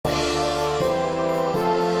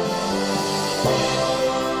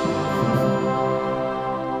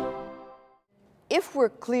we're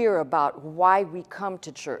clear about why we come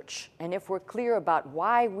to church, and if we're clear about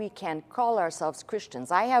why we can call ourselves Christians,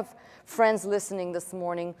 I have friends listening this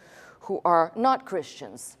morning who are not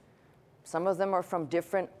Christians. Some of them are from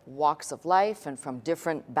different walks of life and from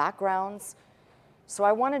different backgrounds. So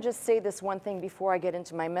I want to just say this one thing before I get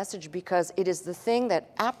into my message, because it is the thing that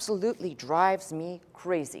absolutely drives me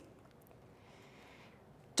crazy.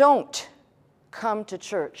 Don't come to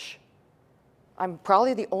church. I'm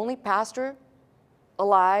probably the only pastor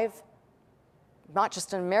alive, not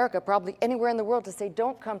just in America, probably anywhere in the world, to say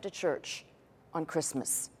don't come to church on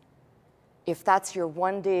Christmas. If that's your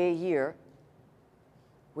one day a year,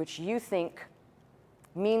 which you think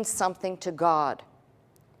means something to God.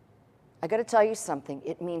 I got to tell you something,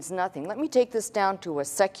 it means nothing. Let me take this down to a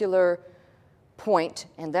secular point,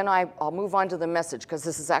 and then I'll move on to the message, because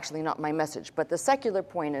this is actually not my message. But the secular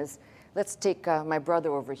point is, let's take my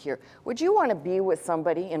brother over here. Would you want to be with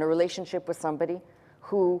somebody, in a relationship with somebody,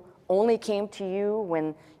 who only came to you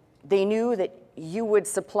when they knew that you would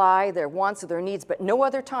supply their wants or their needs, but no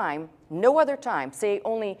other time, say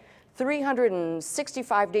only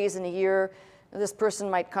 365 days in a year, this person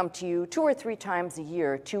might come to you 2 or 3 times a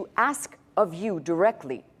year to ask of you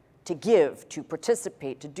directly to give, to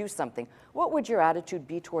participate, to do something? What would your attitude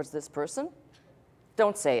be towards this person?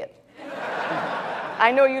 Don't say it.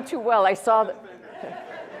 I know you too well. I saw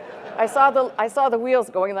the wheels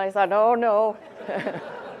going, and I thought, oh no,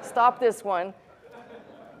 stop this one.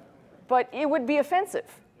 But it would be offensive.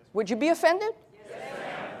 Would you be offended?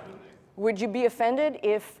 Yes. Would you be offended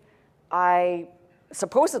if I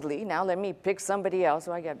supposedly, now let me pick somebody else,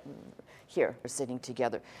 so I got here, we're sitting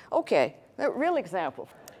together. Okay, a real example.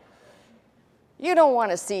 You don't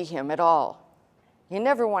want to see him at all. You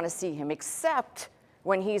never want to see him except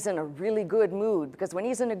when he's in a really good mood, because when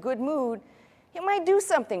he's in a good mood, he might do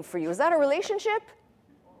something for you. Is that a relationship?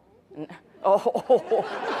 Oh.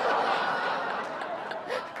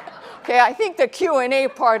 Okay, I think the Q&A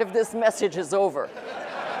part of this message is over.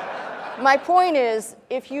 My point is,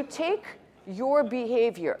 if you take your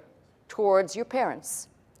behavior towards your parents,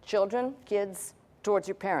 children, kids, towards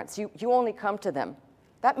your parents, you only come to them.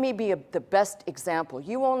 That may be the best example.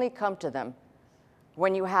 You only come to them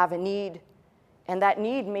when you have a need, and that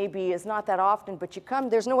need maybe is not that often, but you come,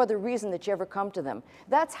 there's no other reason that you ever come to them.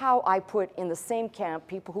 That's how I put in the same camp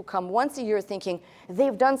people who come once a year thinking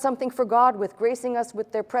they've done something for God with gracing us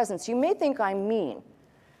with their presence. You may think I'm mean,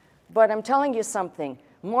 but I'm telling you something.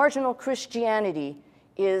 Marginal Christianity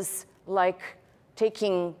is like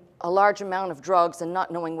taking a large amount of drugs and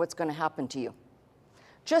not knowing what's going to happen to you.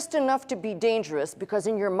 Just enough to be dangerous because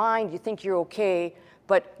in your mind you think you're okay,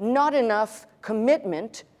 but not enough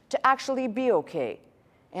commitment to actually be okay.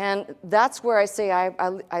 And that's where I say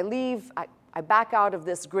I back out of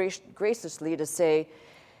this graciously to say,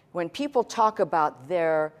 when people talk about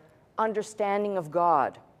their understanding of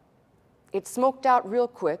God, it's smoked out real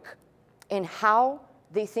quick in how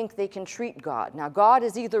they think they can treat God. Now, God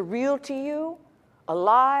is either real to you,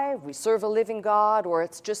 alive, we serve a living God, or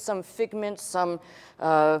it's just some figment, some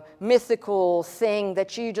mythical thing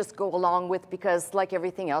that you just go along with because, like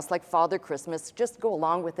everything else, like Father Christmas, just go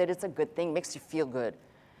along with it. It's a good thing, makes you feel good.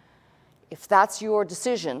 If that's your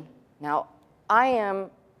decision, now I am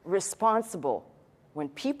responsible. When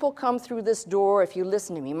people come through this door, if you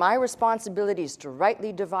listen to me, my responsibility is to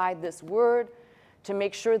rightly divide this word, to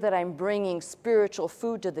make sure that I'm bringing spiritual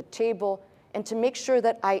food to the table, and to make sure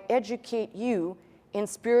that I educate you in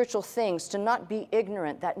spiritual things, to not be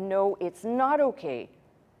ignorant, that no, it's not okay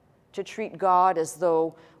to treat God as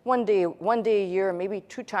though one day a year, maybe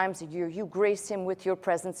 2 times a year, you grace him with your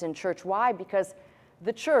presence in church. Why? Because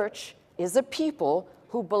the church is a people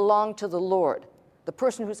who belong to the Lord. The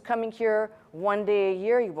person who's coming here one day a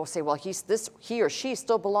year, you will say, well, he or she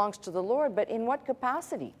still belongs to the Lord, but in what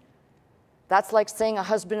capacity? That's like saying a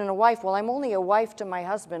husband and a wife, well, I'm only a wife to my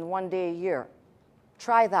husband one day a year.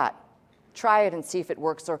 Try that. Try it and see if it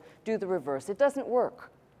works, or do the reverse. It doesn't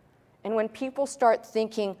work. And when people start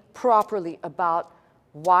thinking properly about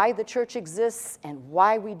why the church exists and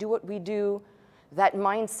why we do what we do, that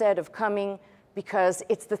mindset of coming because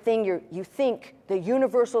it's the thing you think, the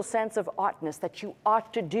universal sense of oughtness that you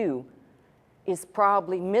ought to do, is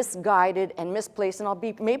probably misguided and misplaced. And I'll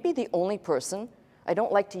be maybe the only person, I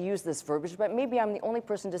don't like to use this verbiage, but maybe I'm the only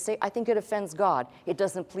person to say, I think it offends God. It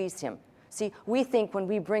doesn't please him. See, we think when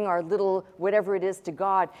we bring our little whatever it is to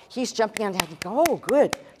God, he's jumping on and going, oh,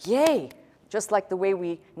 good, yay. Just like the way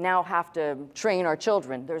we now have to train our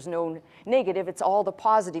children. There's no negative, it's all the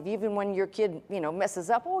positive. Even when your kid, messes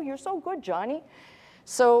up, oh, you're so good, Johnny.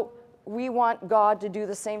 So we want God to do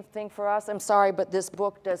the same thing for us. I'm sorry, but this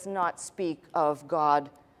book does not speak of God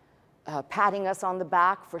patting us on the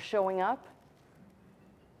back for showing up.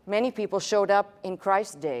 Many people showed up in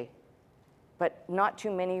Christ's day, but not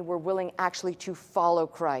too many were willing actually to follow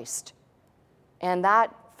Christ. And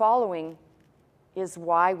that following is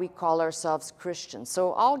why we call ourselves Christians.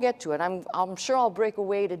 So I'll get to it. I'm sure I'll break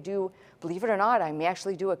away to do, believe it or not, I may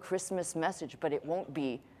actually do a Christmas message, but it won't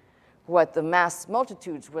be what the mass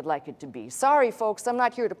multitudes would like it to be. Sorry, folks, I'm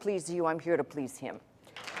not here to please you, I'm here to please him.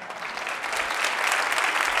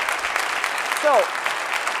 So,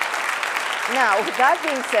 now, with that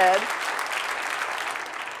being said,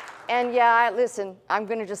 and yeah, listen, I'm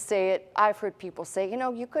going to just say it. I've heard people say, you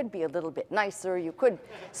know, you could be a little bit nicer, you could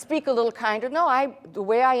speak a little kinder. No, the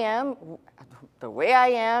way I am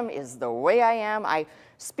is the way I am. I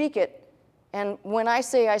speak it. And when I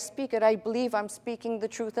say I speak it, I believe I'm speaking the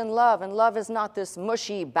truth in love. And love is not this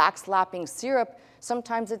mushy, backslapping syrup.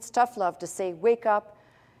 Sometimes it's tough love to say, wake up.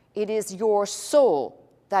 It is your soul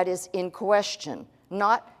that is in question,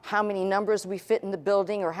 not how many numbers we fit in the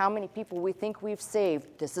building or how many people we think we've saved.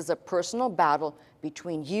 This is a personal battle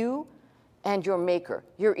between you and your Maker.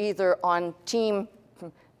 You're either on team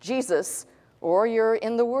Jesus or you're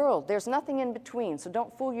in the world. There's nothing in between, so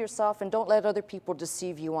don't fool yourself and don't let other people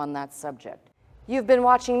deceive you on that subject. You've been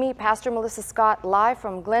watching me, Pastor Melissa Scott, live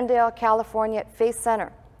from Glendale, California at Faith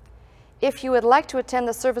Center. If you would like to attend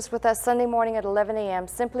the service with us Sunday morning at 11 a.m.,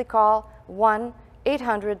 simply call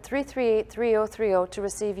 1-800-338-3030 to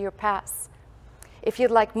receive your pass. If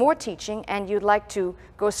you'd like more teaching and you'd like to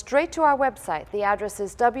go straight to our website, the address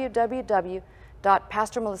is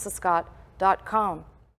www.pastormelissascott.com.